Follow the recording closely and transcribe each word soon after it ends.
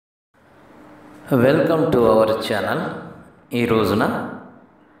Welcome to our channel. ఈ రోజున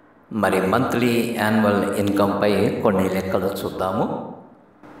మరి మంత్లీ యాన్యువల్ ఇన్కమ్పై కొన్ని లెక్కలు చూద్దాము.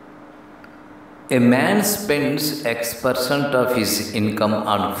 ఏ man spends X% of his income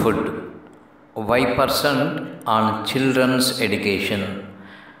on food, Y% on children's education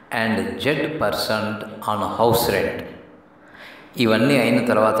and Z% on house rent. ఇవన్నీ అయిన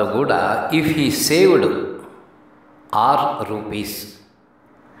తర్వాత కూడా if he saved ₹,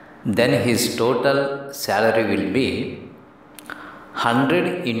 then his total salary will be 100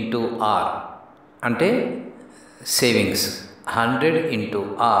 into R, అంటే savings 100 into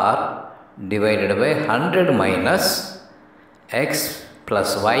R divided by 100 minus X plus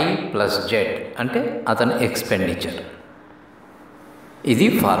Y plus Z, అంటే అతని expenditure. ఇది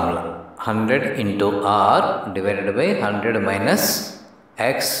formula. 100 into R divided by 100 minus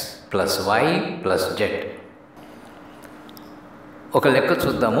X plus Y plus Z. ఒక లెక్క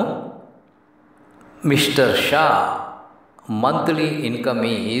చూద్దాము. Mister Shah monthly income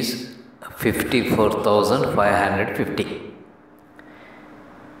is 54,550.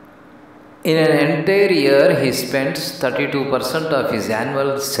 In an entire year, he spends 32% of his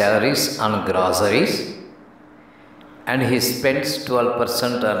annual salaries on groceries, and he spends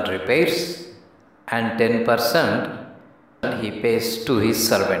 12% on repairs, and 10% he pays to his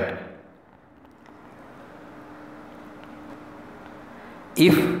servant.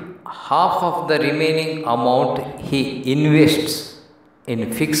 If half of the remaining amount he invests in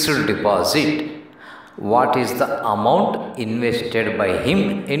fixed deposit, what is the amount invested by him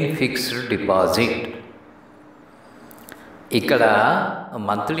in fixed deposit? ఇక్కడ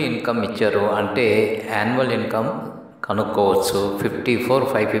monthly income ఇచ్చారు అంటే annual income కనుక్కోవచ్చు.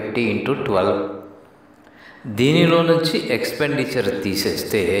 54,550 into 12. దీనిలో నుంచి expenditure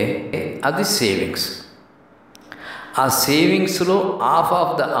తీసేస్తే అది savings. ఆ సేవింగ్స్లో half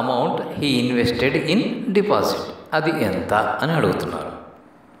of the amount he invested in deposit. అది ఎంత అని అడుగుతున్నారు.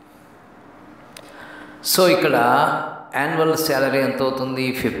 సో ఇక్కడ యాన్యువల్ శాలరీ ఎంత అవుతుంది?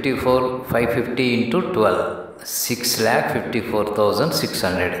 54,550 into 12,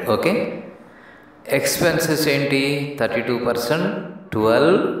 6,54,600. ఓకే. ఎక్స్పెన్సెస్ ఏంటి? 32%,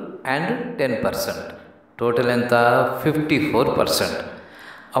 12 and 10%. టోటల్ ఎంత? 54%.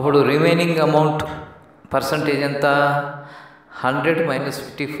 అప్పుడు రిమైనింగ్ అమౌంట్ పర్సంటేజ్ ఎంత? 100 minus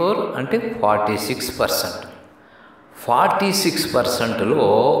 54 అంటే 46%. 46%లో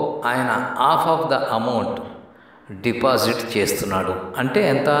ఆయన half of the amount deposit చేస్తున్నాడు. అంటే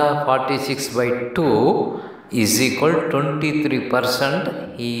ఎంత? 46/2 is equal 23%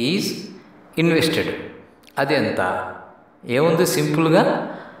 he is invested. అది ఎంత? ఏముంది? సింపుల్గా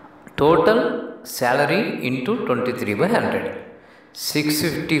టోటల్ శాలరీ ఇంటూ 23/100.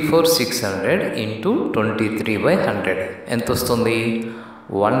 654,600 into 23/100 ఎంత వస్తుంది?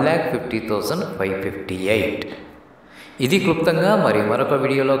 1,50,558. ఇది క్లుప్తంగా. మరి మరొక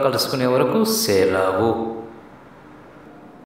వీడియోలో కలుసుకునే వరకు సెలవు.